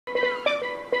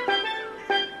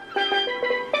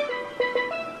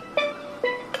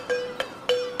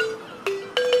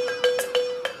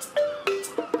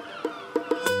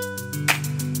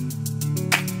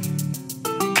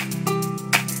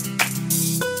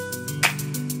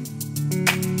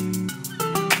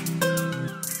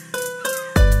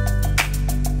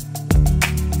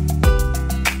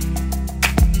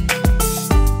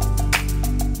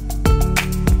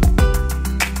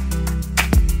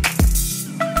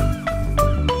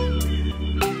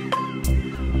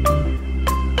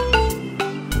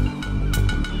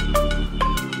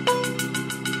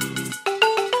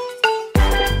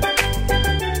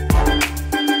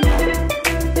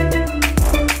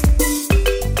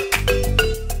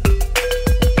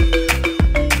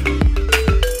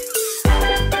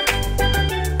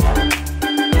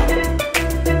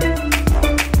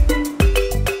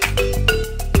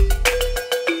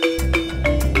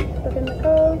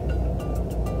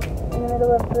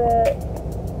middle of the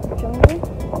jungle.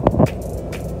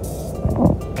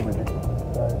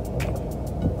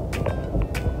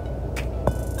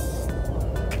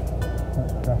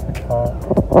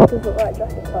 It does look like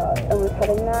Jurassic Park, and we've had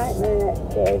a nightmare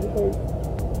next day because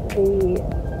the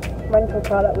rental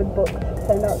car that we'd booked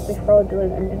turned out to be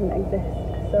fraudulent and didn't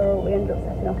exist, so we ended up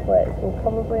setting off late. So we'll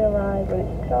probably arrive when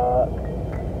it's dark,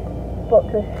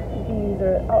 but the views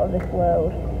are out of this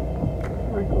world.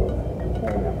 Michael's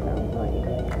tearing up now, aren't you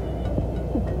guys?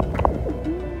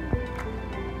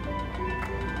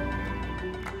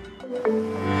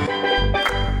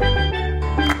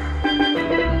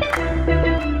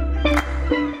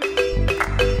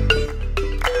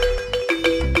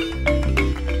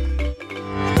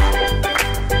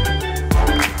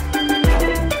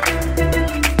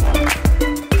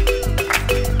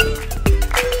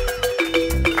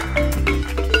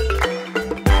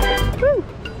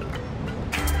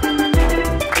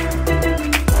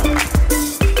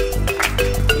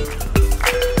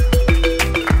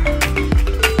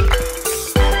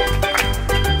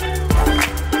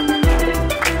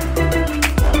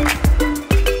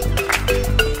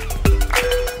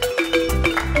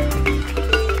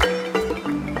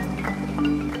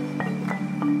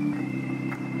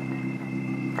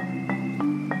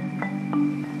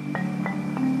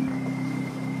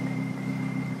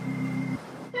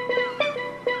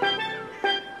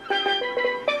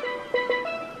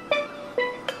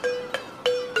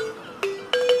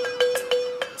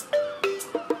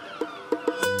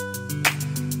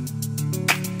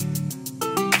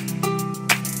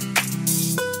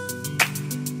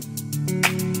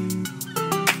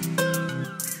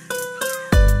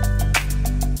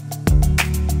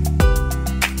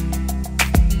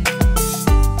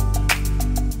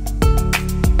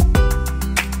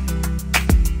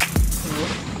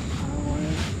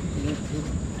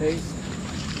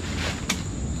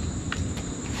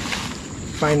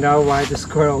 Find out why the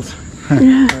squirrels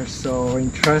are so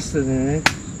interested in it.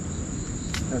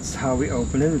 That's how we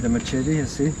open it with the machete, you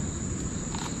see.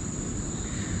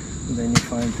 And then you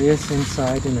find this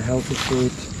inside in the healthy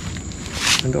food,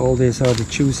 and all these are the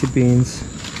juicy beans.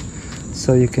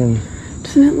 So you can.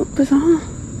 Doesn't it look bizarre?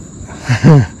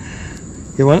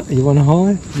 you want to hold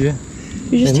it? Yeah.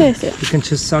 You just then taste it. You can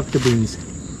just suck the beans.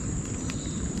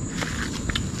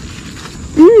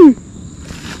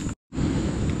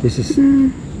 This is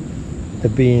the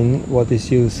bean what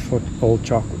is used for all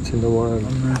chocolates in the world.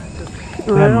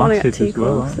 Oh, I don't want to get too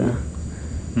close. Well,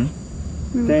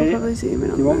 Probably zoom in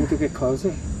on you want me to get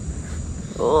closer?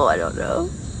 Oh, I don't know.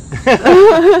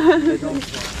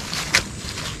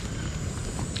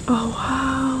 Oh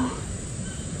wow,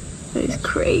 that is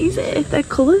crazy. Their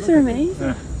colours are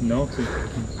amazing. Naughty.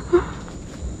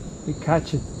 We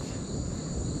catch it.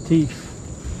 Thief.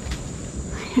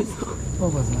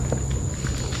 What was that?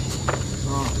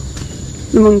 Oh.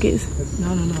 The monkeys.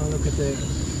 No, look at the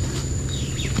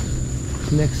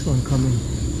next one coming.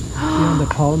 See on the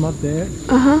palm up there?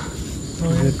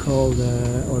 They're called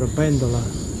Oropendola,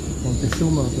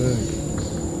 Montezuma bird.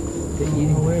 They're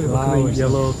eating flowers.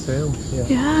 Yellow tail.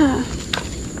 Yeah.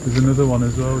 There's another one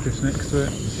as well just next to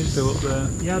it. It's still up there.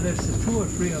 Yeah, there's 2 or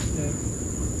 3 up there.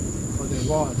 Or there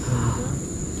was.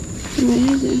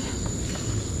 Amazing.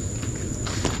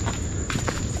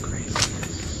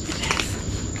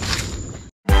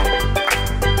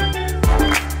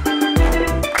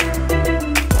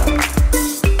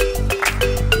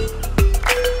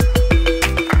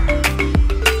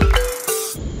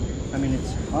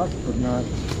 But not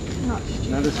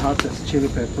as hot as chili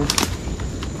pepper.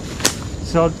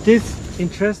 So this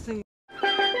interesting.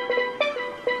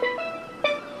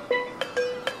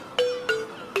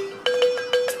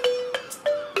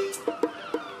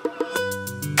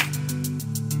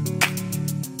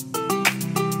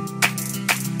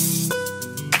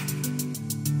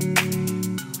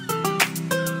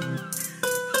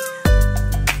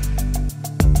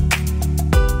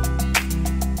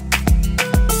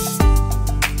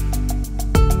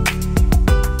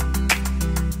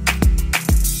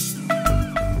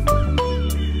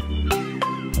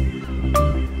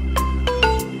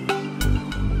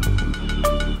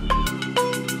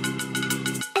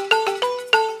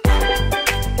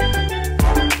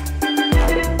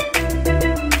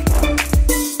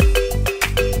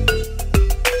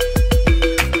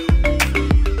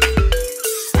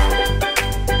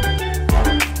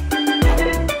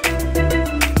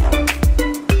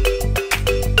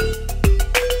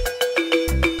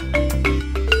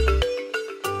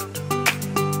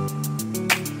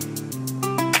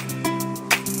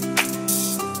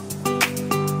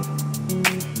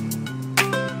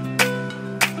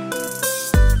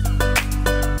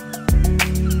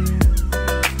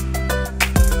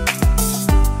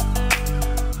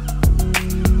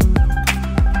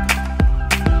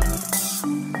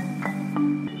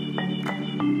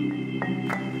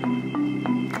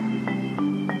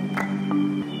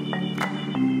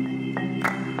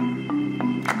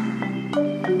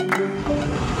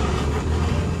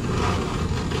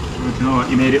 You know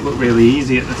what, you made it look really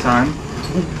easy at the time.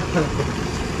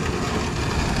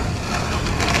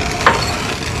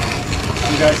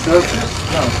 You guys served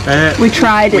this? No. We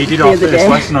tried it We did the our other first day.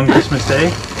 lesson on Christmas Day.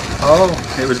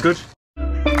 Oh. It was good.